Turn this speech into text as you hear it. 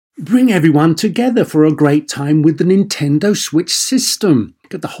Bring everyone together for a great time with the Nintendo Switch system.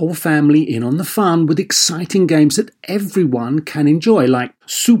 Get the whole family in on the fun with exciting games that everyone can enjoy, like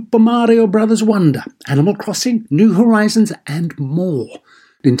Super Mario Bros. Wonder, Animal Crossing, New Horizons, and more.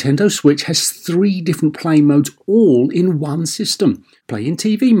 Nintendo Switch has 3 different play modes all in one system. Play in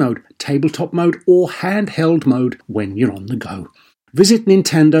TV mode, tabletop mode, or handheld mode when you're on the go. Visit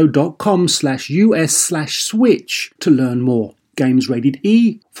nintendo.com/US/Switch to learn more. Games rated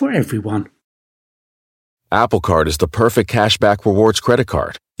E for everyone. Apple Card is the perfect cashback rewards credit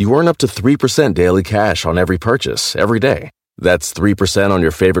card. You earn up to 3% daily cash on every purchase, every day. That's 3% on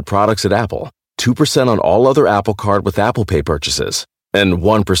your favorite products at Apple, 2% on all other Apple Card with Apple Pay purchases, and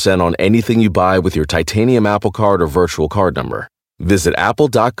 1% on anything you buy with your titanium Apple Card or virtual card number. Visit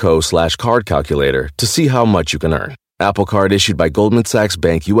apple.co/card calculator to see how much you can earn. Apple Card issued by Goldman Sachs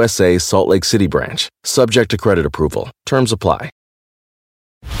Bank USA, Salt Lake City branch. Subject to credit approval. Terms apply.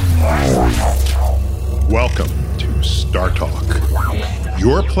 Welcome to Star Talk,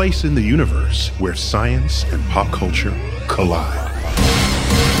 your place in the universe where science and pop culture collide.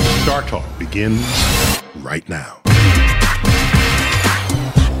 Star Talk begins right now.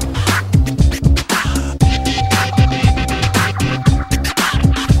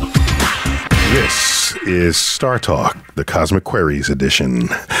 This is Star Talk, the Cosmic Queries edition.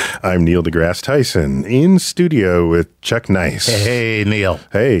 I'm Neil deGrasse Tyson in studio with Chuck Nice. Hey, Neil.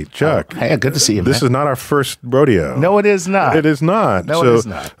 Hey, Chuck. Hey, good to see you, man. This is not our first rodeo. No, it is not. It is not. No, it is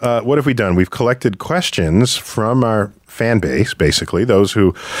not. What have we done? We've collected questions from our fan base, basically, those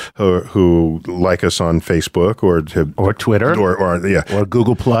who like us on Facebook or Twitter or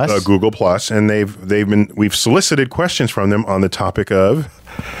Google Plus. Google Plus, and we've solicited questions from them on the topic of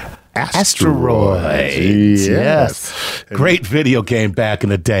Asteroids. Yes. Great video game back in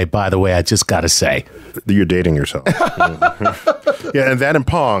the day, by the way, I just got to say. You're dating yourself. Yeah, and that and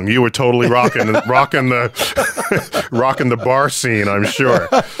Pong, you were totally rocking the bar scene, I'm sure.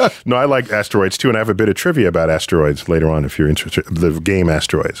 No, I like Asteroids too, and I have a bit of trivia about Asteroids later on if you're interested. The game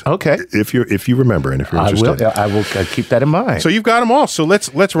Asteroids. Okay. If you remember and if you're interested. I will keep that in mind. So you've got them all. So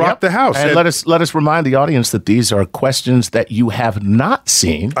let's rock the house. And let us remind the audience that these are questions that you have not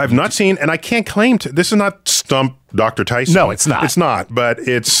seen. I've not seen, and I can't claim to. This is not Stump Dr. Tyson. No, it's not. It's not, but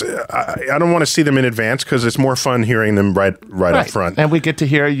it's. I don't want to see them in advance because it's more fun hearing them right up front. And we get to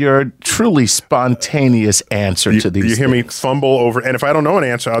hear your truly spontaneous answer to these. You hear me fumble over, and if I don't know an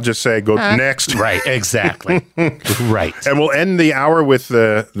answer, I'll just say, "Go next." Right, exactly. Right. And we'll end the hour with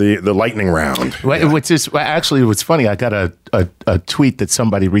the lightning round. Which is actually what's funny. I got a tweet that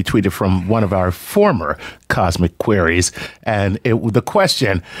somebody retweeted from one of our former Cosmic Queries, and the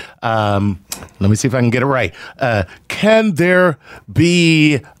question. Let me see if I can get it right. Can there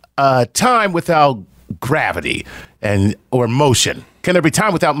be time without gravity or motion? Can there be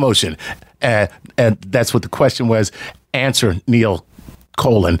time without motion? And that's what the question was. Answer, Neil, :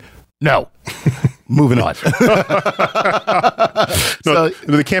 no. Moving on.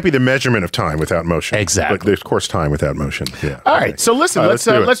 There can't be the measurement of time without motion. Exactly. Like, there's, of course, time without motion. Yeah. All right. So listen,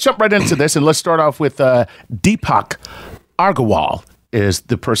 let's jump right into this, and let's start off with Deepak Agarwal is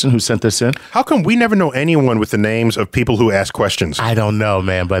the person who sent this in. How come we never know anyone with the names of people who ask questions? I don't know,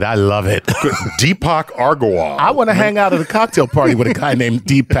 man, but I love it. Deepak Agarwal. I want to hang out at a cocktail party with a guy named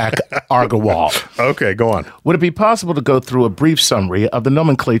Deepak Agarwal. Okay, go on. Would it be possible to go through a brief summary of the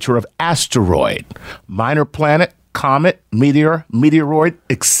nomenclature of asteroid, minor planet, comet, meteor, meteoroid,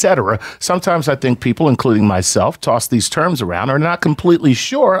 etc.? Sometimes I think people, including myself, toss these terms around and are not completely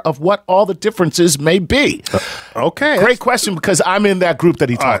sure of what all the differences may be. Okay. Great question, because I'm in that group that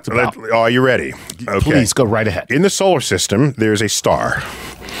he talked about. Are you ready? Okay. Please go right ahead. In the solar system, there's a star.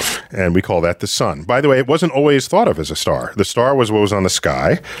 And we call that the sun. By the way, it wasn't always thought of as a star. The star was what was on the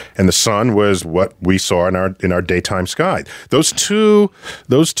sky, and the sun was what we saw in our daytime sky. Those two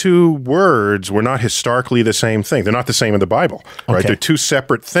words were not historically the same thing. They're not the same in the Bible, right? Okay. They're two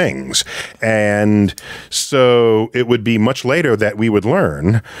separate things. And so it would be much later that we would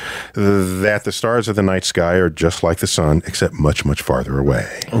learn that the stars of the night sky are just like the sun, except much, much farther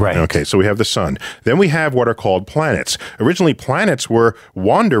away. Right. Okay, so we have the sun. Then we have what are called planets. Originally, planets were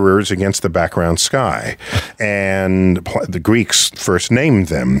wanderers against the background sky. And the Greeks first named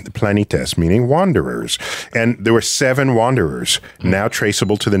them planetes, meaning wanderers. And there were 7 wanderers, now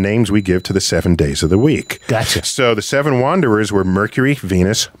traceable to the names we give to the 7 days of the week. Gotcha. So the 7 wanderers were Mercury,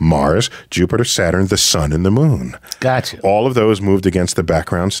 Venus, Mars, Jupiter, Saturn, the sun, and the moon. Gotcha. All of those moved against the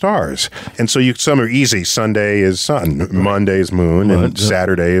background stars. And so some are easy. Sunday is sun, Monday is moon, and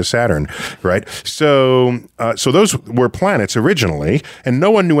Saturday is Saturn, right? So those were planets originally, and no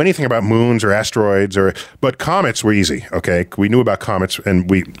no one knew anything about moons or asteroids, but comets were easy. Okay, we knew about comets, and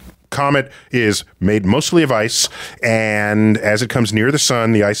comet is made mostly of ice, and as it comes near the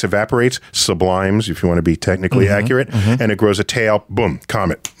sun, the ice evaporates, sublimes, if you want to be technically accurate, and it grows a tail. Boom,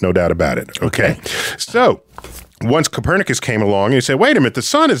 comet, no doubt about it. Okay. So once Copernicus came along, he said, wait a minute, the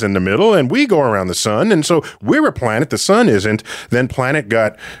sun is in the middle, and we go around the sun, and so we're a planet, the sun isn't. Then planet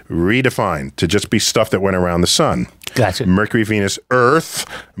got redefined to just be stuff that went around the sun. Gotcha. Mercury, Venus, Earth,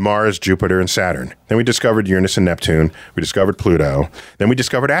 Mars, Jupiter, and Saturn. Then we discovered Uranus and Neptune. We discovered Pluto. Then we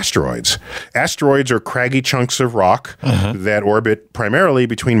discovered asteroids. Asteroids are craggy chunks of rock that orbit primarily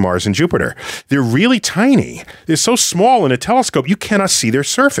between Mars and Jupiter. They're really tiny. They're so small in a telescope, you cannot see their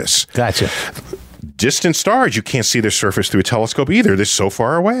surface. Gotcha. Distant stars, you can't see their surface through a telescope either. They're so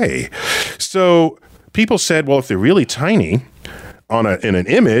far away. So people said, well, if they're really tiny, in an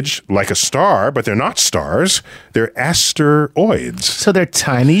image like a star, but they're not stars. They're asteroids. So they're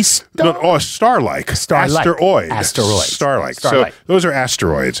tiny star-like. Asteroid. Star-like. So those are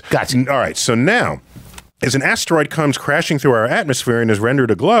asteroids. Gotcha. All right. So now, as an asteroid comes crashing through our atmosphere and is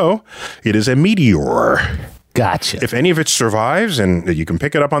rendered aglow, it is a meteor. Gotcha. If any of it survives and you can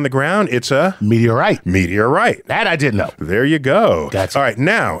pick it up on the ground, it's a meteorite. Meteorite. That I didn't know. There you go. Gotcha. All right.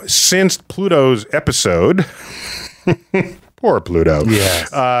 Now, since Pluto's episode... Poor Pluto.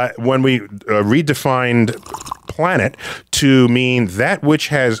 Yes. When we redefined planet to mean that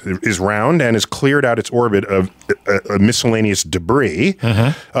which is round and has cleared out its orbit of miscellaneous debris,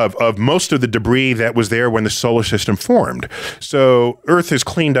 of most of the debris that was there when the solar system formed. So Earth has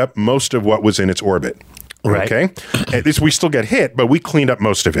cleaned up most of what was in its orbit. Right. Okay. At least we still get hit, but we cleaned up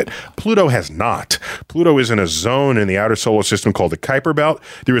most of it. Pluto has not. Pluto is in a zone in the outer solar system called the Kuiper Belt.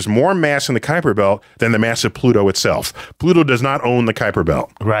 There is more mass in the Kuiper Belt than the mass of Pluto itself. Pluto does not own the Kuiper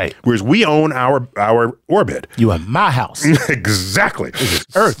Belt. Right. Whereas we own our orbit. You in my house. Exactly.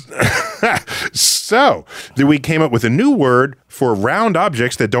 Earth. So then we came up with a new word for round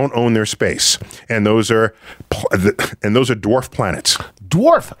objects that don't own their space, and those are dwarf planets.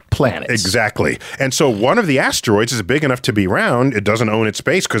 Dwarf planets. Exactly. And so one of the asteroids is big enough to be round. It doesn't own its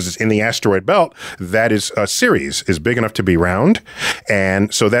space because it's in the asteroid belt. That is Ceres, is big enough to be round.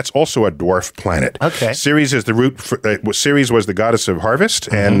 And so that's also a dwarf planet. Okay. Ceres is the root for, Ceres was the goddess of harvest,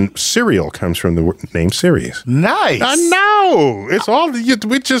 and cereal comes from the name Ceres. Nice. I know. It's all,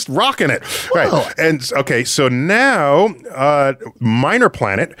 we're just rocking it. Whoa. Right. And okay, so now minor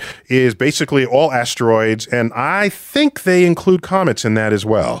planet is basically all asteroids, and I think they include comets in that as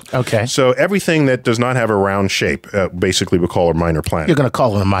well. Okay. So everything that does not have a round shape, basically we call a minor planet. You're going to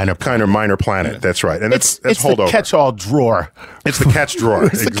call it a minor planet. Kind of minor planet. Yeah. That's right. And that's it's holdover. the catch-all drawer. It's the catch drawer.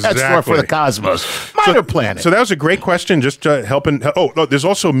 It's the catch drawer for the cosmos. Minor planet. So that was a great question. Just helping. Oh, no, there's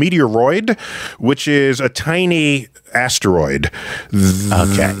also meteoroid, which is a tiny asteroid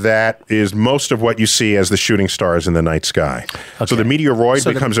that is most of what you see as the shooting stars in the night sky. Okay. So the meteoroid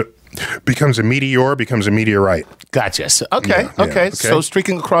becomes a meteor, becomes a meteorite. Gotcha. So, okay. So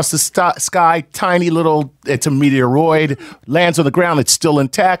streaking across the sky, tiny little, it's a meteoroid, lands on the ground, it's still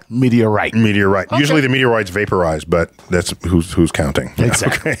intact, meteorite. Okay. Usually the meteoroid's vaporized, but that's who's counting.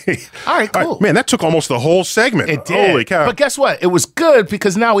 Exactly. Okay. All right, cool. Man, that took almost the whole segment. It did. Holy cow. But guess what? It was good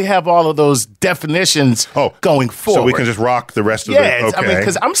because now we have all of those definitions going forward. So we can just rock the rest of it. Okay. I mean,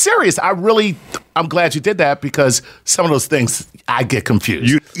 because I'm serious. I'm glad you did that because some of those things I get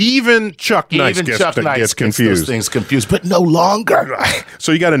confused. Even Chuck Nice gets confused. Those things confused, but no longer.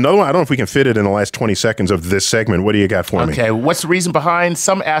 So you got another one? I don't know if we can fit it in the last 20 seconds of this segment. What do you got for me? Okay, what's the reason behind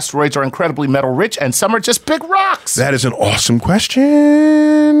some asteroids are incredibly metal rich and some are just big rocks? That is an awesome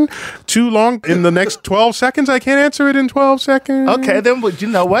question. Too long? In the next 12 seconds? I can't answer it in 12 seconds. Okay, then you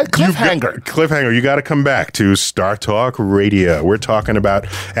know what? Cliffhanger. You got to come back to Star Talk Radio. We're talking about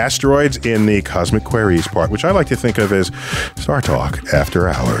asteroids in the Cosmic Queries part, which I like to think of as Star Talk After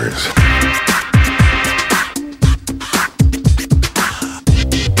Hours.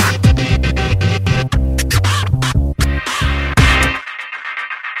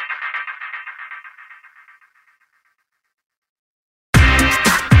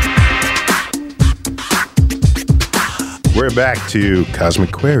 We're back to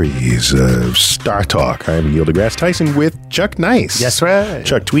Cosmic Queries of Star Talk. I'm Neil deGrasse Tyson with Chuck Nice. Yes, right.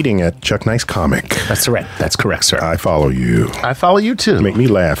 Chuck tweeting at Chuck Nice Comic. That's right. That's correct, sir. I follow you. I follow you too. Make me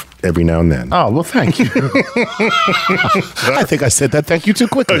laugh. every now and then. Oh, well, thank you. I think I said that thank you too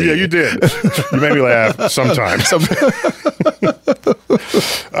quickly. Yeah, you did. You made me laugh sometimes.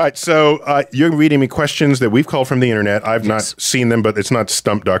 All right, so you're reading me questions that we've called from the internet. I've not seen them, but it's not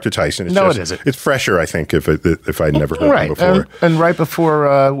Stump Dr. Tyson. It's it isn't. It's fresher, I think, if I'd never heard them before. And right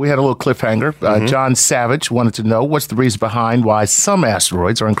before we had a little cliffhanger, John Savage wanted to know what's the reason behind why some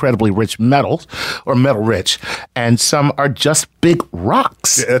asteroids are incredibly rich metals or metal rich, and some are just big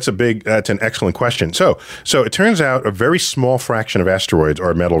rocks. Yeah, that's an excellent question. So it turns out a very small fraction of asteroids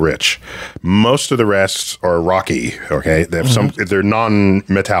are metal rich. Most of the rest are rocky. Okay, they have they're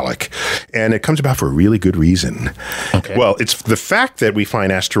non-metallic, and it comes about for a really good reason. Okay. Well, it's the fact that we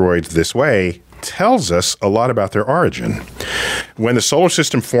find asteroids this way tells us a lot about their origin. When the solar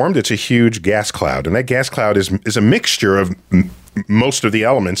system formed, it's a huge gas cloud, and that gas cloud is a mixture of most of the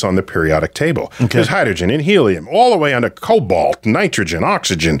elements on the periodic table. Okay. There's hydrogen and helium, all the way onto cobalt, nitrogen,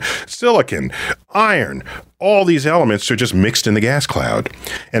 oxygen, silicon, iron. All these elements are just mixed in the gas cloud,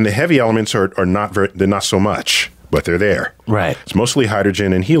 and the heavy elements are they're not so much, but they're there. Right. It's mostly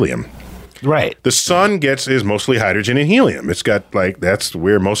hydrogen and helium. Right. The sun is mostly hydrogen and helium. It's got that's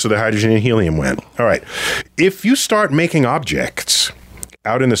where most of the hydrogen and helium went. All right. If you start making objects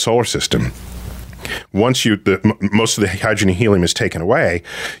out in the solar system, once most of the hydrogen and helium is taken away,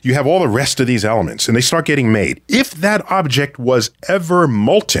 you have all the rest of these elements, and they start getting made. If that object was ever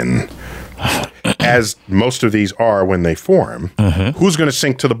molten, as most of these are when they form, who's going to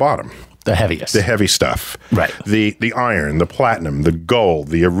sink to the bottom? The heaviest. The heavy stuff. Right. The iron, the platinum, the gold,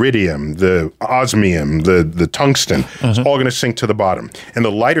 the iridium, the osmium, the tungsten. It's all going to sink to the bottom. And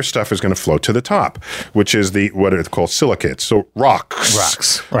the lighter stuff is going to float to the top, which is what are called silicates. So rocks.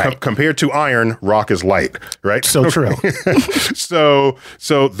 Rocks. Right. Compared to iron, rock is light, right? So true. So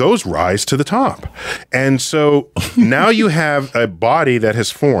those rise to the top. And so now you have a body that has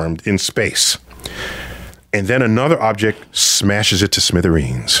formed in space. And then another object smashes it to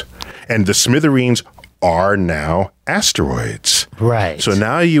smithereens. And the smithereens are now asteroids. Right. So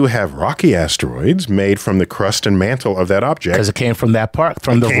now you have rocky asteroids made from the crust and mantle of that object. Because it came from that part,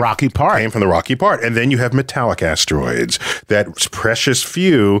 from the rocky part. Came from the rocky part. And then you have metallic asteroids, that precious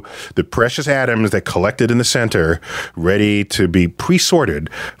few, the precious atoms that collected in the center, ready to be pre-sorted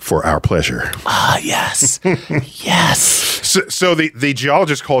for our pleasure. Ah, yes. Yes. So the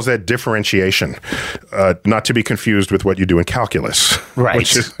geologist calls that differentiation, not to be confused with what you do in calculus. Right.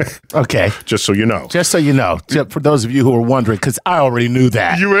 Which is, okay. Just so you know. Just so you know. For those of you who are wondering, because I already knew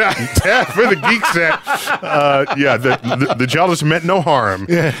that. For the geeks the geologist meant no harm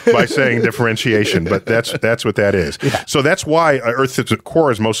by saying differentiation, but that's what that is. Yeah. So that's why Earth's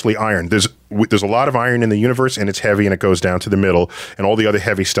core is mostly iron. There's a lot of iron in the universe, and it's heavy, and it goes down to the middle, and all the other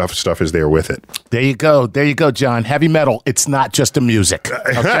heavy stuff is there with it. There you go, John. Heavy metal. It's not just the music.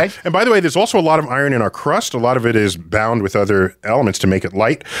 Okay. And by the way, there's also a lot of iron in our crust. A lot of it is bound with other elements to make it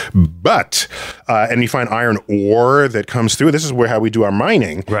light. But and you find iron ore that comes through. This is how we do our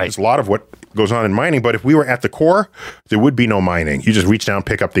mining. Right. It's a lot of what goes on in mining. But if we were at the core, there would be no mining. You just reach down,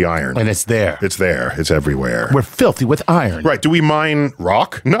 pick up the iron, and it's there. It's there. It's everywhere. We're filthy with iron. Right. Do we mine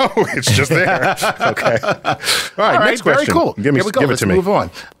rock? No, it's just there. Okay. All right. Next question. Very cool. Here we go. Give it to me. Move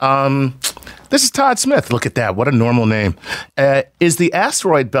on. This is Todd Smith. Look at that. What a normal name. Is the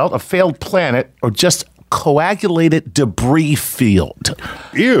asteroid belt a failed planet or just coagulated debris field?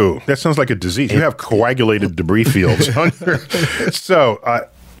 Ew. That sounds like a disease. You have coagulated debris fields. So,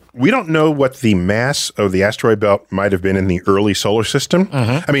 we don't know what the mass of the asteroid belt might have been in the early solar system.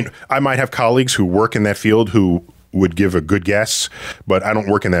 I mean, I might have colleagues who work in that field who would give a good guess, but I don't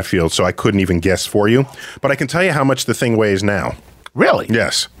work in that field, so I couldn't even guess for you. But I can tell you how much the thing weighs now. Really?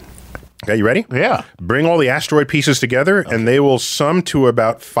 Yes. Okay, you ready? Yeah. Bring all the asteroid pieces together, and they will sum to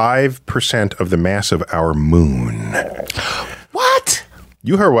about 5% of the mass of our moon. What?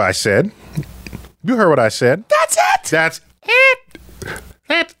 You heard what I said. That's it? That's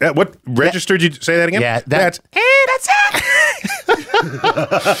it. What registered you say that again? Yeah, that's it.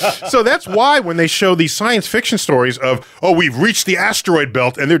 So that's why when they show these science fiction stories of, we've reached the asteroid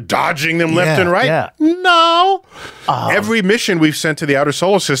belt and they're dodging them left and right. No. Every mission we've sent to the outer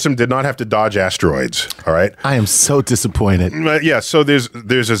solar system did not have to dodge asteroids. All right. I am so disappointed. So there's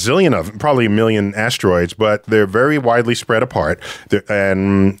a zillion of them, probably 1 million asteroids, but they're very widely spread apart.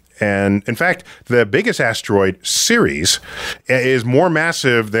 And in fact, the biggest asteroid, Ceres, is more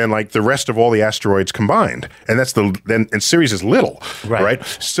massive than like the rest of all the asteroids combined. And and Ceres is little, right?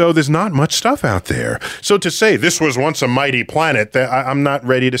 So there's not much stuff out there. So to say this was once a mighty planet, I'm not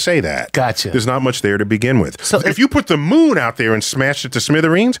ready to say that. Gotcha. There's not much there to begin with. So if you put the moon out there and smashed it to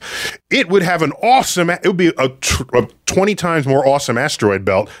smithereens, it would have it would be a 20 times more awesome asteroid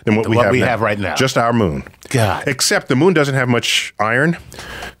belt than what we have right now. Just our moon. God. Except the moon doesn't have much iron.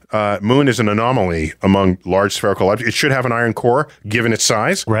 Moon is an anomaly among large spherical objects. It should have an iron core, given its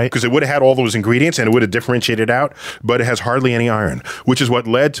size, right? Because it would have had all those ingredients and it would have differentiated out, but it has hardly any iron, which is what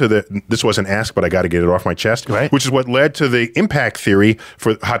led to this wasn't asked, but I got to get it off my chest, right? Which is what led to the impact theory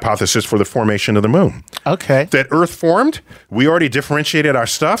hypothesis for the formation of the moon. Okay. That Earth formed, we already differentiated our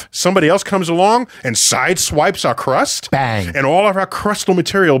stuff, somebody else comes along and sideswipes our crust, bang, and all of our crustal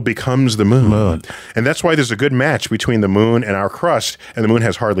material becomes the moon. And that's why there's a good match between the moon and our crust, and the moon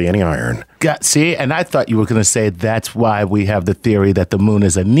has hardly any iron. See, and I thought you were going to say that's why we have the theory that the moon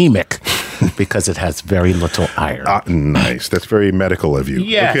is anemic, because it has very little iron. Nice. That's very medical of you.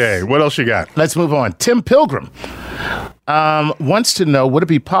 Yes. Okay, what else you got? Let's move on. Tim Pilgrim wants to know, would it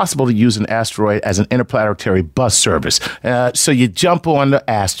be possible to use an asteroid as an interplanetary bus service? So you jump on the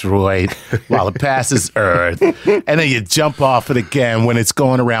asteroid while it passes Earth, and then you jump off it again when it's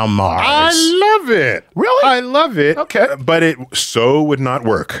going around Mars. I love it. Really? I love it. Okay. But it would not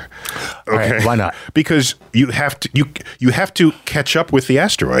work. Okay. All right, why not? Because you have to catch up with the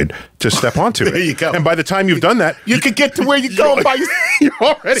asteroid to step onto it. There you go. And by the time you've done that, you can get to where you're going by you're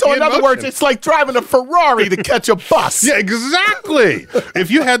already So in other motion. words, it's like driving a Ferrari to catch a bus. Yeah, exactly.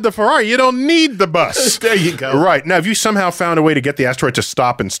 If you had the Ferrari, you don't need the bus. There you go. Right. Now, if you somehow found a way to get the asteroid to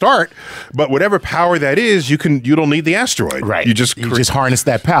stop and start, but whatever power that is, you don't need the asteroid. Right. You just harness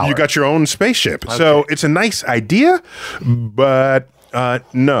that power. You got your own spaceship. Okay. So it's a nice idea, but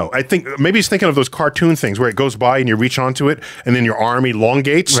no. I think maybe he's thinking of those cartoon things where it goes by and you reach onto it and then your arm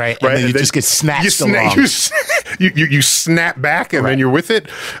elongates. Right. And then you just get snatched along. You snap back and then you're with it.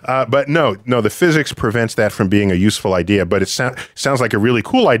 But no, the physics prevents that from being a useful idea. But it sounds like a really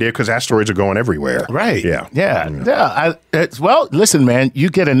cool idea because asteroids are going everywhere. Right. Yeah. Yeah. Well, listen, man, you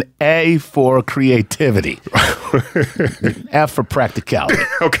get an A for creativity, an F for practicality.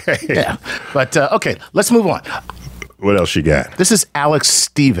 Okay. Yeah. But, okay, let's move on. What else you got? This is Alex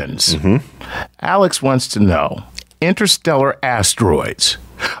Stevens. Mm-hmm. Alex wants to know, interstellar asteroids.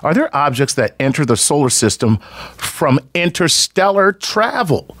 Are there objects that enter the solar system from interstellar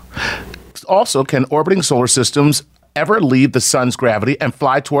travel? Also, can orbiting solar systems ever leave the sun's gravity and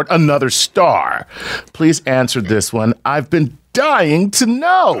fly toward another star? Please answer this one. I've been dying to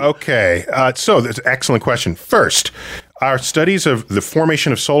know. Okay. So that's an excellent question. First, our studies of the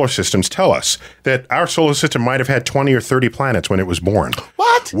formation of solar systems tell us that our solar system might have had 20 or 30 planets when it was born.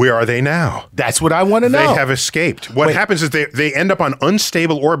 What? Where are they now? That's what I want to know. They have escaped. What happens is they end up on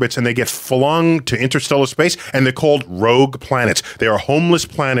unstable orbits and they get flung to interstellar space, and they're called rogue planets. They are homeless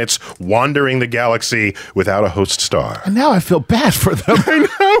planets wandering the galaxy without a host star. And now I feel bad for them. I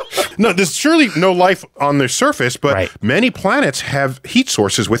know. No, there's surely no life on their surface, but many planets have heat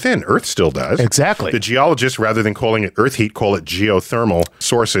sources within. Earth still does. Exactly. The geologists, rather than calling it Earth heat, call it geothermal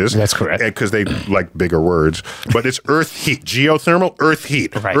sources. That's correct. Because they like bigger words. But it's Earth heat. Geothermal, Earth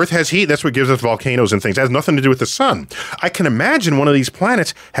heat. Right. Earth has heat. That's what gives us volcanoes and things. It has nothing to do with the sun. I can imagine one of these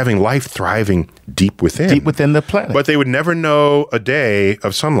planets having life thriving deep within. Deep within the planet. But they would never know a day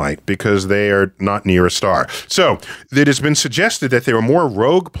of sunlight because they are not near a star. So it has been suggested that there are more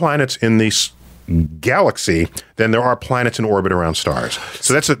rogue planets in these galaxy than there are planets in orbit around stars.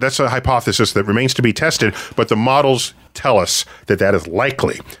 So that's a hypothesis that remains to be tested, but the models tell us that is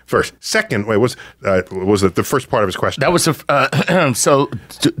likely. First. Second, was the first part of his question? That was so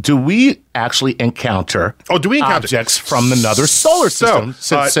do we actually encounter objects from another solar system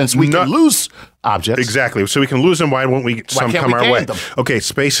since we can lose objects? Exactly. So we can lose them. Why won't some come our way? Them? Okay,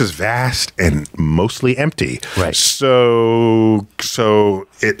 space is vast and mostly empty. Right. So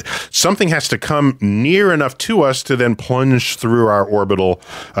something has to come near enough to us to then plunge through our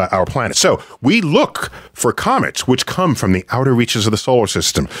our planet. So we look for comets, which come from the outer reaches of the solar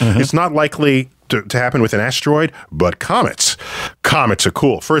system. Mm-hmm. It's not likely to happen with an asteroid, but comets are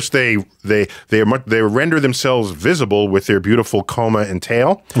cool. First, they render themselves visible with their beautiful coma and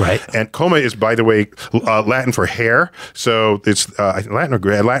tail. Right. And coma is, by the way, Latin for hair. So it's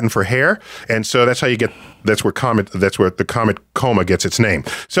Latin for hair, and so that's how you get. That's where the comet coma gets its name.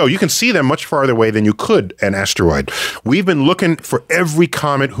 So you can see them much farther away than you could an asteroid. We've been looking for every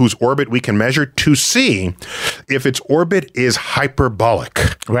comet whose orbit we can measure to see if its orbit is hyperbolic.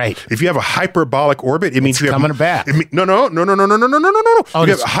 Right. If you have a hyperbolic orbit, it means you have coming back. No. Oh,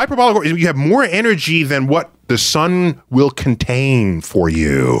 you have a hyperbolic orbit. You have more energy than what the sun will contain for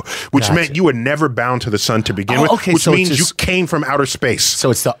you, which Gotcha. meant you were never bound to the sun to begin with, okay, which so means it's you just- came from outer space. So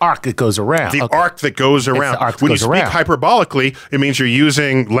it's the arc that goes around. The Okay. arc that goes around. arc that When goes you speak around. hyperbolically, it means you're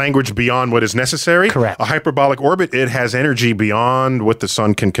using language beyond what is necessary. Correct. A hyperbolic orbit, it has energy beyond what the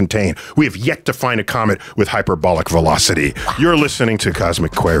sun can contain. We have yet to find a comet with hyperbolic velocity. You're listening to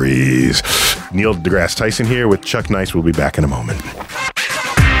Cosmic Queries. Neil deGrasse Tyson here with Chuck Nice. We'll be back in a moment.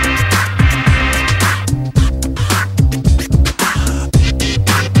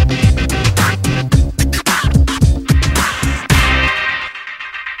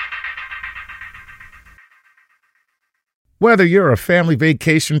 Whether you're a family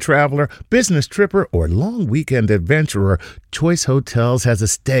vacation traveler, business tripper, or long weekend adventurer, Choice Hotels has a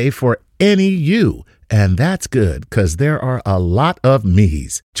stay for any you. And that's good, because there are a lot of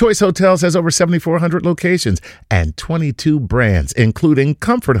me's. Choice Hotels has over 7,400 locations and 22 brands, including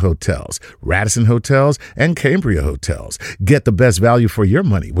Comfort Hotels, Radisson Hotels, and Cambria Hotels. Get the best value for your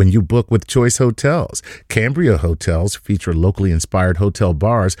money when you book with Choice Hotels. Cambria Hotels feature locally inspired hotel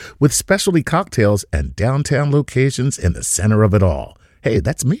bars with specialty cocktails and downtown locations in the center of it all. Hey,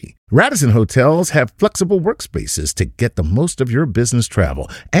 that's me. Radisson Hotels have flexible workspaces to get the most of your business travel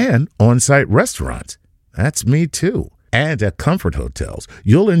and on-site restaurants. That's me too. And at Comfort Hotels,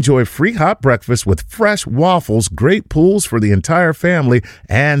 you'll enjoy free hot breakfast with fresh waffles, great pools for the entire family,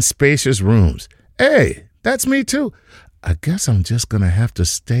 and spacious rooms. Hey, that's me too. I guess I'm just going to have to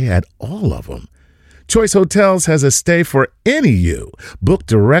stay at all of them. Choice Hotels has a stay for any you. Book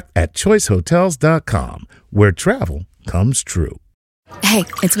direct at choicehotels.com, where travel comes true. Hey,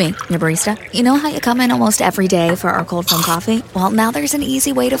 it's me, your barista. You know how you come in almost every day for our cold foam coffee? Well, now there's an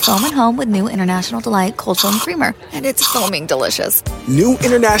easy way to foam at home with new International Delight Cold Foam Creamer. And it's foaming delicious. New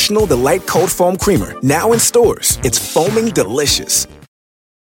International Delight Cold Foam Creamer, now in stores. It's foaming delicious.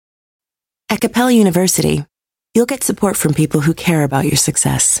 At Capella University, you'll get support from people who care about your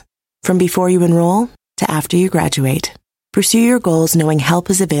success. From before you enroll to after you graduate, pursue your goals knowing help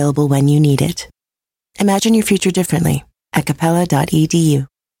is available when you need it. Imagine your future differently at capella.edu.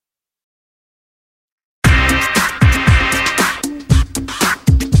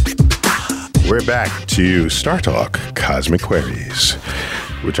 We're back to Star Talk Cosmic Queries,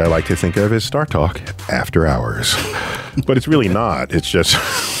 which I like to think of as Star Talk after hours. But it's really not. It's just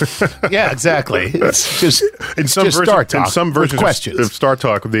Yeah, exactly. It's just in some just versions, Star Talk in some with versions questions. of Star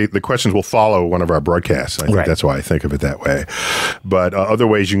Talk, the questions will follow one of our broadcasts. I think Right. that's why I think of it that way. But other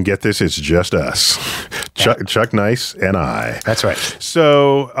ways you can get this, it's just us, Chuck Nice and I. That's right.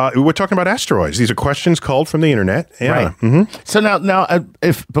 So we're talking about asteroids. These are questions culled from the internet. Yeah. Right. Mm-hmm. So now,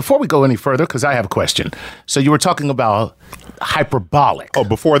 if before we go any further, because I have a question. So you were talking about hyperbolic. Oh,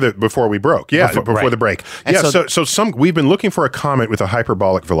 before we broke. Yeah, before right. the break. And Yeah, so we've been looking for a comet with a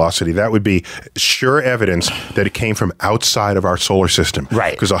hyperbolic velocity. That would be sure evidence that it came from outside of our solar system.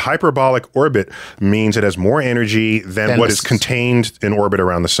 Right. Because a hyperbolic orbit means it has more energy than what is contained in orbit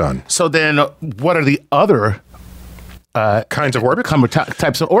around the sun. So then, what are the other Kinds of orbits?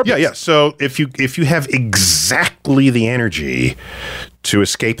 types of orbits? Yeah. So if you have exactly the energy to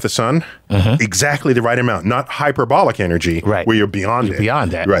escape the sun, exactly the right amount, not hyperbolic energy, Right. where you're beyond You're it.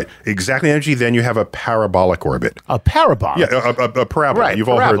 beyond that. Right. Exactly energy, then you have a parabolic orbit. A parabolic. Yeah, a parabola. Right. You've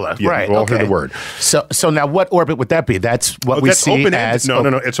parabola. all heard, right. you've all okay. heard the word. So now, what orbit would that be? That's what we That's see open-ended. as No.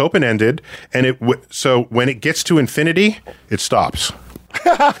 It's open-ended, and so when it gets to infinity, it stops.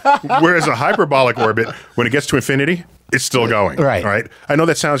 Whereas a hyperbolic orbit, when it gets to infinity, it's still going. Right. All right. I know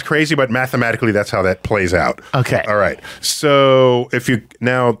that sounds crazy, but mathematically, that's how that plays out. Okay. All right. So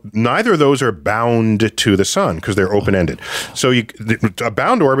neither of those are bound to the sun because they're open-ended. So a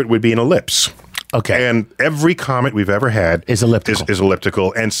bound orbit would be an ellipse. Okay. And every comet we've ever had is elliptical. Is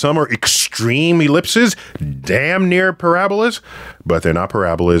elliptical. And some are extreme ellipses, damn near parabolas, but they're not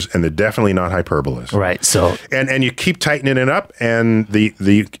parabolas, and they're definitely not hyperbolas. Right. So And you keep tightening it up, and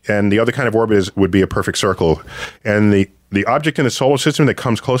the other kind of orbit would be a perfect circle. And the object in the solar system that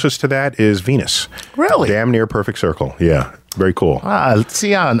comes closest to that is Venus. Really? Damn near perfect circle. Yeah. Very cool.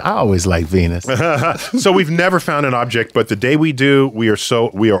 see, I always like Venus. So we've never found an object, but the day we do, we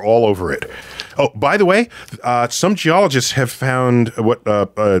are all over it. Oh, by the way, some geologists have found what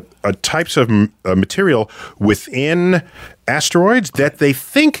types of material within asteroids that they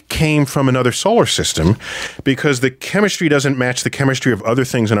think came from another solar system because the chemistry doesn't match the chemistry of other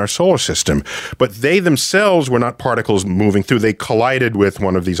things in our solar system. But they themselves were not particles moving through. They collided with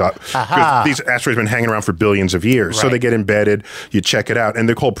one of these. These asteroids have been hanging around for billions of years. So they get embedded. You check it out. And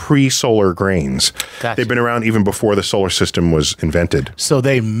they're called pre-solar grains. Gotcha. They've been around even before the solar system was invented. So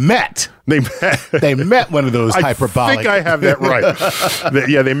they met. They met one of those hyperbolic. I think I have that right.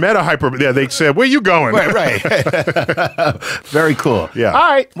 They met a hyperbolic. Yeah, they said, "Where you going?" Right. Very cool. Yeah. All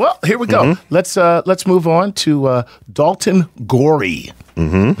right. Well, here we go. Let's move on to Dalton Gorey.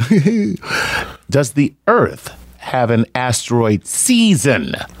 Does the Earth have an asteroid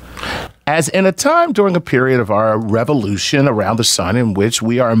season? As in a time during a period of our revolution around the sun in which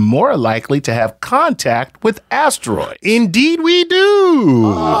we are more likely to have contact with asteroids. Indeed we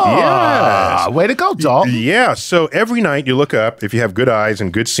do. Yes. Way to go, Dalton. Yeah. So every night you look up, if you have good eyes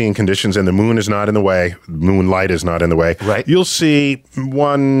and good seeing conditions and the moon is not in the way, moonlight is not in the way, right, you'll see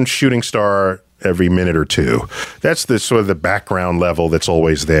one shooting star every minute or two. That's the sort of the background level that's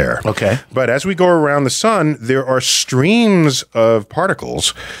always there. Okay. But as we go around the sun, there are streams of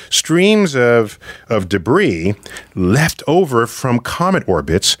particles, streams of debris left over from comet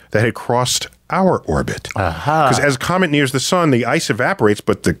orbits that had crossed our orbit. Because as a comet nears the sun, the ice evaporates,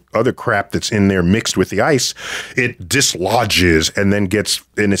 but the other crap that's in there mixed with the ice, it dislodges and then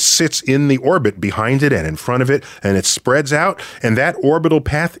it sits in the orbit behind it and in front of it, and it spreads out, and that orbital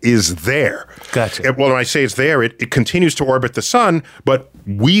path is there. Gotcha. Well, when I say it's there, it continues to orbit the sun, but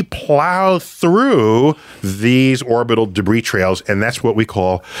we plow through these orbital debris trails, and that's what we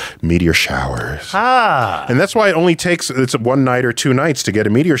call meteor showers. And that's why it only takes, it's 1 night or 2 nights to get a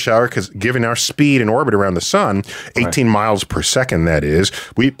meteor shower, because given our speed in orbit around the sun, 18 miles per second, that is,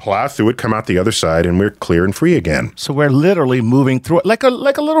 we plow through it, come out the other side, and we're clear and free again. So we're literally moving through it like a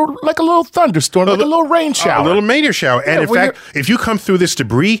little thunderstorm, like a little rain shower. A little meteor shower. And in fact, if you come through this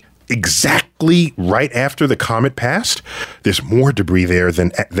debris exactly right after the comet passed, there's more debris there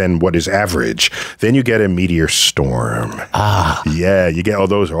than what is average. Then you get a meteor storm. Yeah, you get,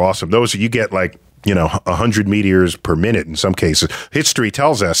 those are awesome. Those, you get like, 100 meteors per minute in some cases. History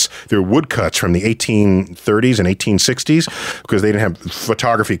tells us there are woodcuts from the 1830s and 1860s, because they didn't have,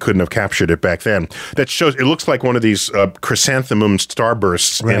 photography couldn't have captured it back then. That shows, it looks like one of these chrysanthemum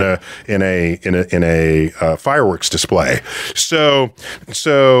starbursts in a fireworks display. So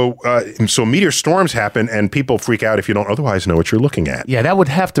meteor storms happen, and people freak out if you don't otherwise know what you're looking at. Yeah, that would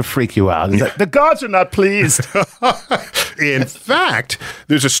have to freak you out. The gods are not pleased. In fact,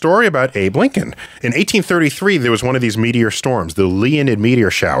 there's a story about Abe Lincoln. In 1833, there was one of these meteor storms, the Leonid meteor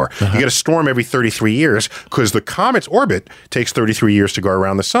shower. You get a storm every 33 years because the comet's orbit takes 33 years to go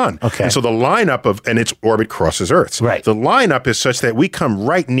around the sun. Okay. And so the lineup and its orbit crosses Earth's. Right. The lineup is such that we come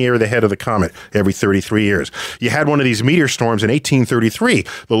right near the head of the comet every 33 years. You had one of these meteor storms in 1833.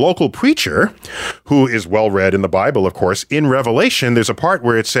 The local preacher, who is well-read in the Bible, of course, in Revelation, there's a part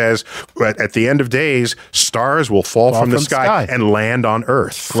where it says, at the end of days, stars will fall from the sky and land on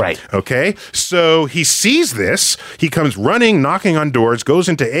Earth. Right. Okay? So he sees this. He comes running, knocking on doors, goes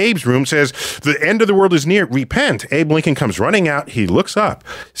into Abe's room, says, the end of the world is near. Repent. Abe Lincoln comes running out. He looks up,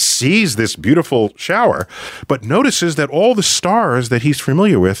 sees this beautiful shower, but notices that all the stars that he's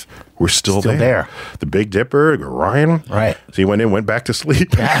familiar with were still there. The Big Dipper, Orion. Right. So he went back to sleep.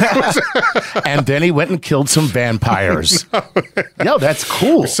 And then he went and killed some vampires. Yo, that's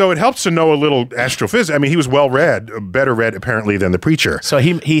cool. So it helps to know a little astrophysics. I mean, he was well-read, better read apparently than the preacher. So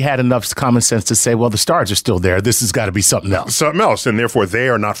he had enough common sense to say, well, the stars are still there. This has got to be something else. Something else, and therefore they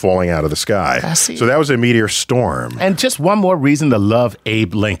are not falling out of the sky. I see. So that was a meteor storm. And just one more reason to love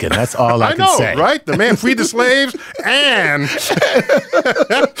Abe Lincoln. That's all I can say. Right? The man freed the slaves and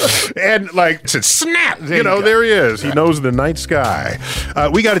like said, snap! There he is. He knows the night sky.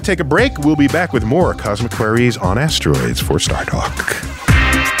 We got to take a break. We'll be back with more Cosmic Queries on Asteroids for Star Talk.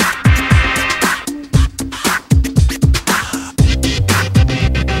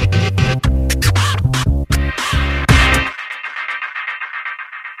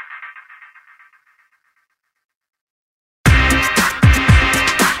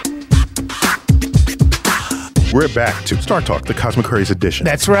 We're back to Star Talk, the Cosmic Queries edition.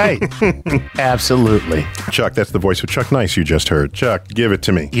 That's right. Absolutely. Chuck, that's the voice of Chuck Nice you just heard. Chuck, give it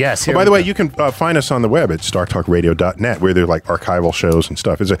to me. Yes. By the way, you can find us on the web at startalkradio.net, where there's like archival shows and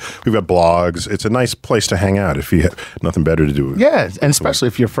stuff. We've got blogs. It's a nice place to hang out if you have nothing better to do. Yeah, and especially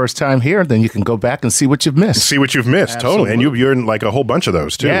if you're first time here, then you can go back and see what you've missed. Totally. And you're in like a whole bunch of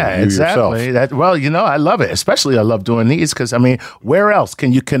those too. Yeah, exactly. I love it. Especially I love doing these because, where else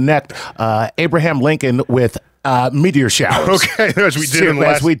can you connect Abraham Lincoln with meteor showers. Okay, as we did in the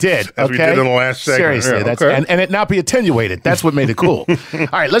last segment. Seriously, Yeah, that's okay. and it not be attenuated. That's what made it cool. All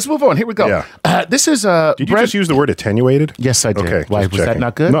right, let's move on. Here we go. Yeah. This is Did you just use the word attenuated? Yes, I did. Okay, Why just was that checking.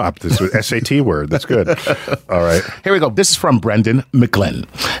 not good? No, this was SAT word. That's good. All right. Here we go. This is from Brendan McGlynn.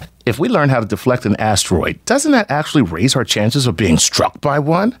 If we learn how to deflect an asteroid, doesn't that actually raise our chances of being struck by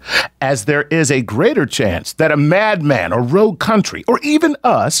one? As there is a greater chance that a madman or rogue country, or even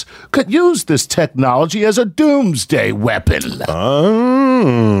us, could use this technology as a doomsday weapon.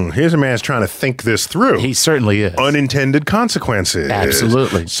 Oh, here's a man who's trying to think this through. He certainly is. Unintended consequences.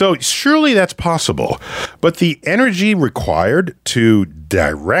 Absolutely. So surely that's possible. But the energy required to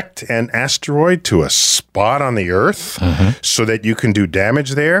direct an asteroid to a spot on the Earth so that you can do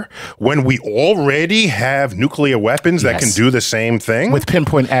damage there, when we already have nuclear weapons that can do the same thing with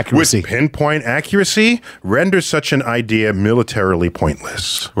pinpoint accuracy. With pinpoint accuracy, renders such an idea militarily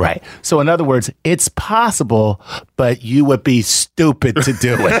pointless. Right. So in other words, it's possible, but you would be stupid to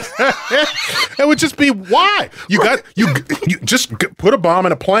do it. It would just be why you just put a bomb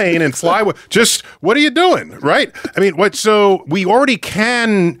in a plane and fly with. Just what are you doing, right? I mean, what? So we already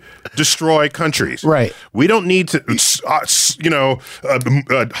can destroy countries, right? We don't need to,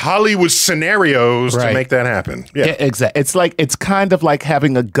 Hollywood scenarios to make that happen. Yeah, exactly. It's kind of like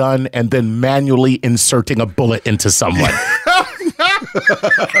having a gun and then manually inserting a bullet into someone.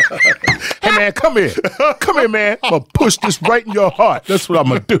 Hey man, come here, man. I'm gonna push this right in your heart. That's what I'm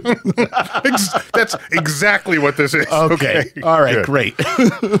gonna do. That's exactly what this is. Okay. All right. Good. Great. All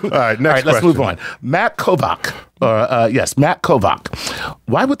right. Next let's question. move on. Matt Kovac. Matt Kovac.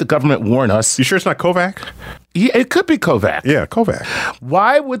 Why would the government warn us? You sure it's not Kovac? Yeah, it could be Kovac. Yeah, Kovac.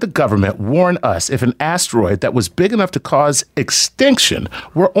 Why would the government warn us if an asteroid that was big enough to cause extinction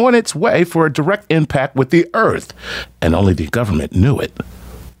were on its way for a direct impact with the Earth, and only the government knew it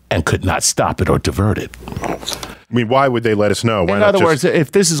and could not stop it or divert it? I mean, why would they let us know? Why in other words,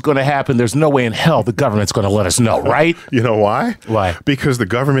 if this is going to happen, there's no way in hell the government's going to let us know, right? You know why? Why? Because the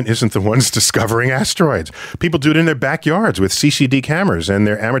government isn't the ones discovering asteroids. People do it in their backyards with CCD cameras and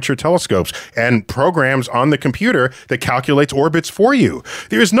their amateur telescopes and programs on the computer that calculates orbits for you.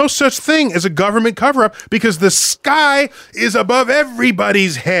 There is no such thing as a government cover-up because the sky is above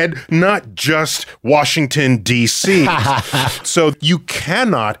everybody's head, not just Washington, D.C. So you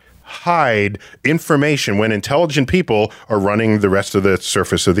cannot hide information when intelligent people are running the rest of the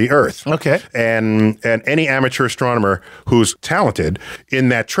surface of the Earth. Okay. And any amateur astronomer who's talented in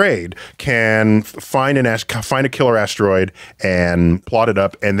that trade can find a killer asteroid and plot it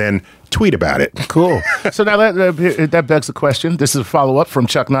up and then tweet about it. Cool. So now that begs the question. This is a follow-up from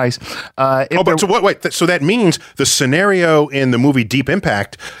Chuck Nice. So that means the scenario in the movie Deep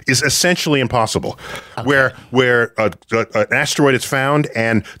Impact is essentially impossible, where an asteroid is found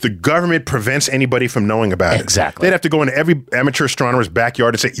and the government prevents anybody from knowing about it. Exactly. They'd have to go into every amateur astronomer's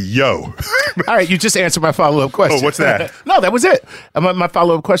backyard and say, "Yo." All right, you just answered my follow-up question. Oh, what's that? No, that was it. My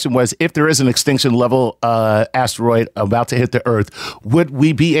follow-up question was, if there is an extinction-level asteroid about to hit the Earth, would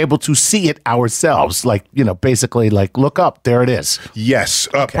we be able to see it ourselves? Basically, look up, there it is. Yes,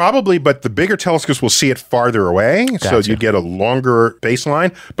 probably, but the bigger telescopes will see it farther away, so you get a longer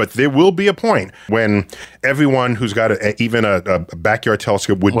baseline. But there will be a point when everyone who's got even a backyard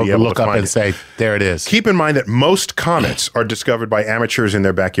telescope would be able look to up find and say, there it is. Keep in mind that most comets are discovered by amateurs in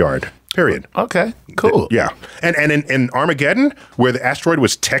their backyard. Period. Okay, cool. Yeah. And in Armageddon, where the asteroid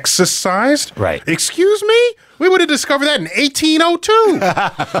was Texas-sized, right? Excuse me? We would have discovered that in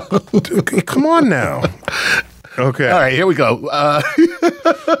 1802. Come on now. Okay. All right, here we go.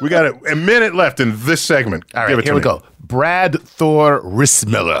 We got a minute left in this segment. All right, here we go. Brad Thor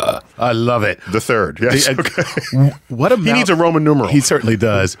Rismiller. I love it. The third, yes. Okay. What amount, he needs a Roman numeral. He certainly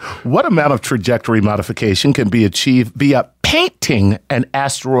does. What amount of trajectory modification can be achieved via painting an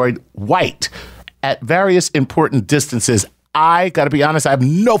asteroid white at various important distances? I got to be honest, I have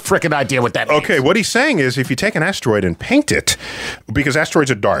no freaking idea what that means. Okay, what he's saying is if you take an asteroid and paint it, because asteroids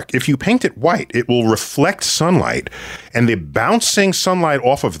are dark, if you paint it white, it will reflect sunlight, and the bouncing sunlight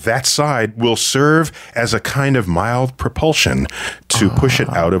off of that side will serve as a kind of mild propulsion to push it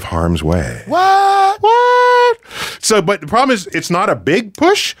out of harm's way. What? So, but the problem is it's not a big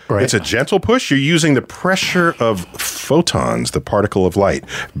push. Right. It's a gentle push. You're using the pressure of photons, the particle of light,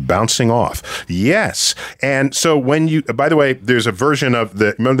 bouncing off. Yes. And so when you, by the way, there's a version of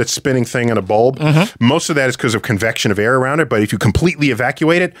remember that spinning thing in a bulb? Mm-hmm. Most of that is because of convection of air around it. But if you completely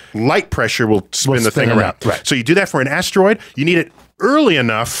evacuate it, light pressure will spin the thing around. Right. So you do that for an asteroid. You need it early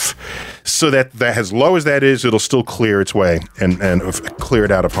enough so that as low as that is, it'll still clear its way and clear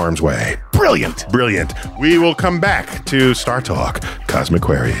it out of harm's way. Brilliant. Brilliant. We will come back to Star Talk, Cosmic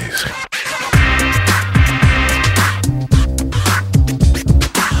Queries.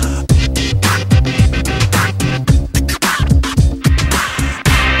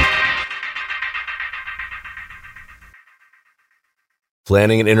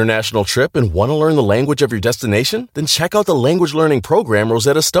 Planning an international trip and want to learn the language of your destination? Then check out the language learning program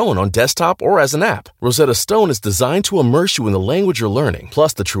Rosetta Stone on desktop or as an app. Rosetta Stone is designed to immerse you in the language you're learning.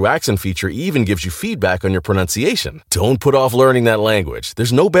 Plus, the True Accent feature even gives you feedback on your pronunciation. Don't put off learning that language.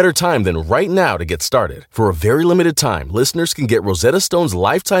 There's no better time than right now to get started. For a very limited time, listeners can get Rosetta Stone's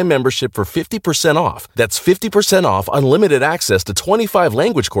lifetime membership for 50% off. That's 50% off unlimited access to 25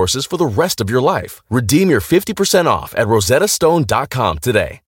 language courses for the rest of your life. Redeem your 50% off at rosettastone.com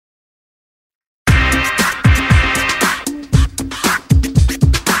today.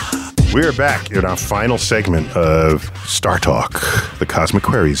 We're back in our final segment of Star Talk, the Cosmic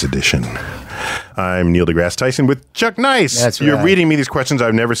Queries edition. I'm Neil deGrasse Tyson with Chuck Nice. That's right. You're reading me these questions.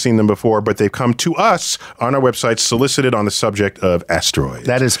 I've never seen them before, but they've come to us on our website, solicited on the subject of asteroids.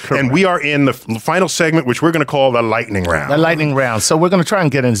 That is correct. And we are in the final segment, which we're going to call the lightning round. The lightning round. So we're going to try and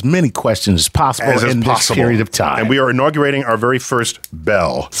get in as many questions as possible in this period of time. And we are inaugurating our very first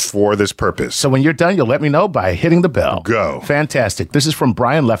bell for this purpose. So when you're done, you'll let me know by hitting the bell. Go. Fantastic. This is from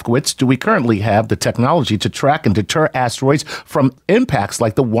Brian Lefkowitz. Do we currently have the technology to track and deter asteroids from impacts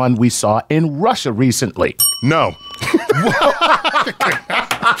like the one we saw in Russia recently? No.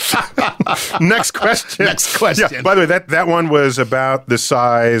 Next question. Next question. Yeah, by the way, that one was about the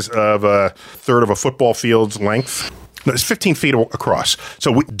size of a third of a football field's length. No, it's 15 feet across.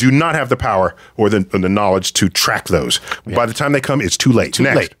 So we do not have the power or the knowledge to track those. Yeah. By the time they come, it's too late. Too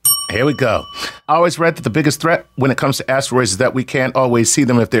late. Here we go. I always read that the biggest threat when it comes to asteroids is that we can't always see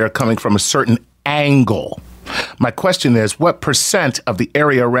them if they are coming from a certain angle. My question is, what % of the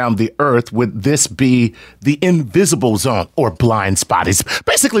area around the Earth would this be the invisible zone or blind spot?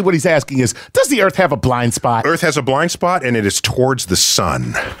 Basically what he's asking is, does the Earth have a blind spot? Earth has a blind spot, and it is towards the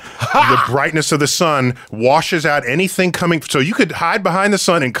sun. The brightness of the sun washes out anything coming. So you could hide behind the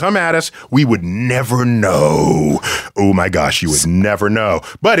sun and come at us. We would never know. Oh, my gosh, you would never know.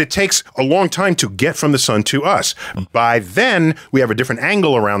 But it takes a long time to get from the sun to us. By then, we have a different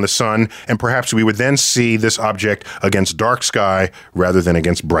angle around the sun, and perhaps we would then see this object against dark sky rather than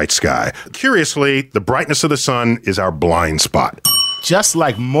against bright sky. Curiously, the brightness of the sun is our blind spot. Just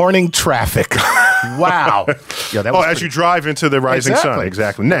like morning traffic. Wow. Yeah, that was as you drive into the rising sun.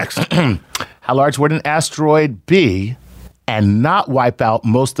 Exactly. Next. How large would an asteroid be and not wipe out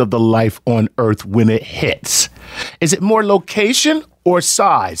most of the life on Earth when it hits? Is it more location or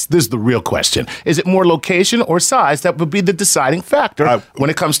size? This is the real question. Is it more location or size that would be the deciding factor when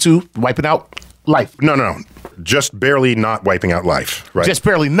it comes to wiping out life? No. Just barely not wiping out life, right? Just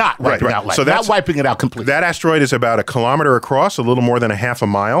barely not wiping out life. So not wiping it out completely. That asteroid is about 1 kilometer across, a little more than a half a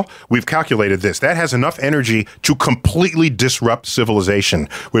mile. We've calculated this. That has enough energy to completely disrupt civilization,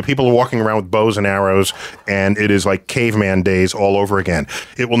 where people are walking around with bows and arrows, and it is like caveman days all over again.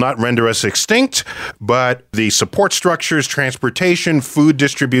 It will not render us extinct, but the support structures, transportation, food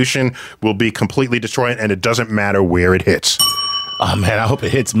distribution will be completely destroyed, and it doesn't matter where it hits. Oh, man, I hope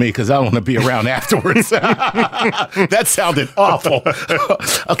it hits me because I don't want to be around afterwards. That sounded awful.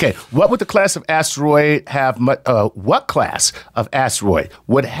 Okay, what would the class of asteroid have? What class of asteroid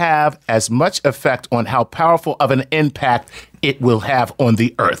would have as much effect on how powerful of an impact it will have on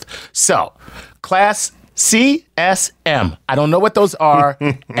the Earth? So, class CSM. I don't know what those are,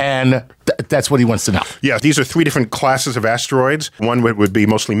 and that's what he wants to know. Yeah, these are 3 different classes of asteroids. One would be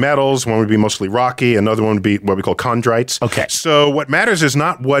mostly metals, one would be mostly rocky, another one would be what we call chondrites. Okay. So what matters is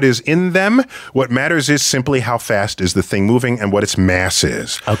not what is in them. What matters is simply how fast is the thing moving and what its mass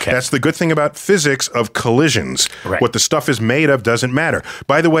is. Okay. That's the good thing about physics of collisions. Right. What the stuff is made of doesn't matter.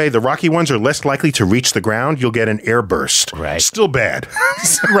 By the way, the rocky ones are less likely to reach the ground. You'll get an airburst. Right. Still bad.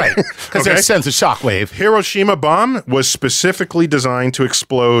 Right. Because it sends a shockwave. Hiroshima bomb was specifically designed to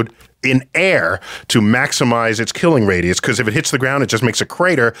explode in air to maximize its killing radius, because if it hits the ground, it just makes a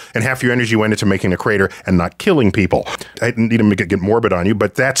crater, and half your energy went into making a crater and not killing people. I didn't need to get morbid on you,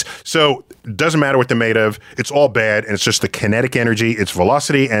 but so it doesn't matter what they're made of. It's all bad, and it's just the kinetic energy, its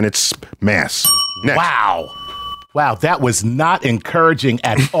velocity, and its mass. Next. Wow, that was not encouraging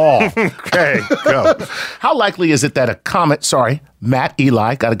at all. Okay, go. How likely is it that a comet, Matt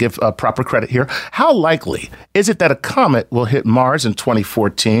Eli, got to give proper credit here. How likely is it that a comet will hit Mars in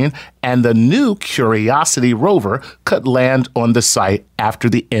 2014 and the new Curiosity rover could land on the site after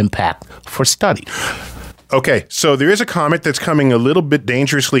the impact for study? Okay, so there is a comet that's coming a little bit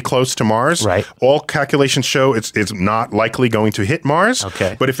dangerously close to Mars. Right. All calculations show it's not likely going to hit Mars.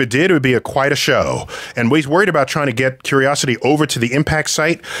 Okay. But if it did, it would be quite a show. And he's worried about trying to get Curiosity over to the impact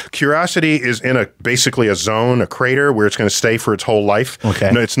site. Curiosity is in basically a zone, a crater, where it's going to stay for its whole life.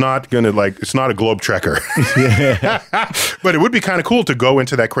 Okay. No, it's not going to it's not a globe trekker. Yeah. But it would be kind of cool to go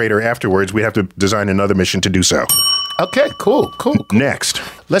into that crater afterwards. We'd have to design another mission to do so. Okay, cool. Next.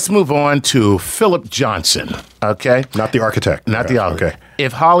 Let's move on to Philip Johnson. Okay? Not the architect. Not the architect. Okay.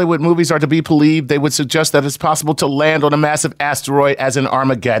 If Hollywood movies are to be believed, they would suggest that it's possible to land on a massive asteroid as in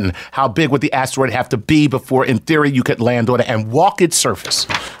Armageddon. How big would the asteroid have to be before, in theory, you could land on it and walk its surface?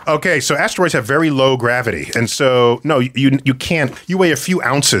 Okay, so asteroids have very low gravity. And so, no, you can't. You weigh a few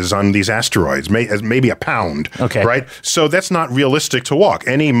ounces on these asteroids, maybe a pound. Okay. Right? So that's not realistic to walk.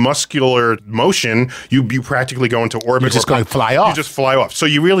 Any muscular motion, you practically go into orbit. You're just going to fly off. You just fly off. So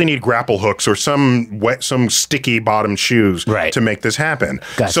you really need grapple hooks or some sticky bottom shoes to make this happen.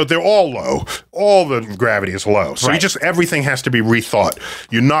 Gotcha. So they're all low. All the gravity is low. So everything has to be rethought.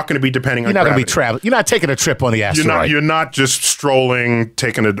 You're not going to be depending on gravity. You're not going to be traveling. You're not taking a trip on the asteroid. You're not just strolling,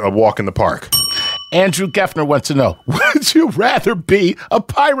 taking a walk in the park. Andrew Geffner wants to know, would you rather be a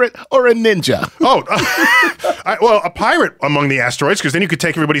pirate or a ninja? Oh, well, a pirate among the asteroids, because then you could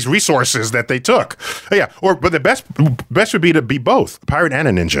take everybody's resources that they took. Yeah, but the best would be to be both, a pirate and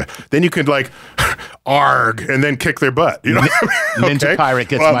a ninja. Then you could arg, and then kick their butt. You know? Ninja pirate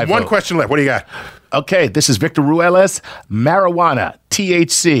gets my vote. One question left. What do you got? Okay, this is Victor Ruelas. Marijuana,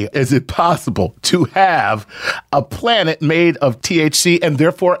 THC. Is it possible to have a planet made of THC and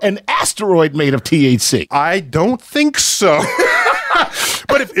therefore an asteroid made of THC? I don't think so.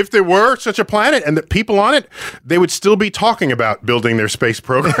 But if there were such a planet and the people on it, they would still be talking about building their space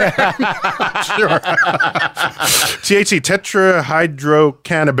program. Sure. THC,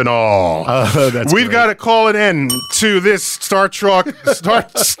 tetrahydrocannabinol. We've got to call an end to this Star Trek. What's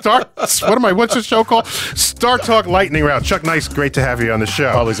the show called? Star Talk Lightning Round. Chuck Nice, great to have you on the show.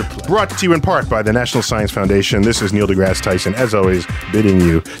 Always a pleasure. Brought to you in part by the National Science Foundation. This is Neil deGrasse Tyson, as always, bidding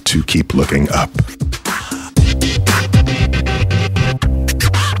you to keep looking up.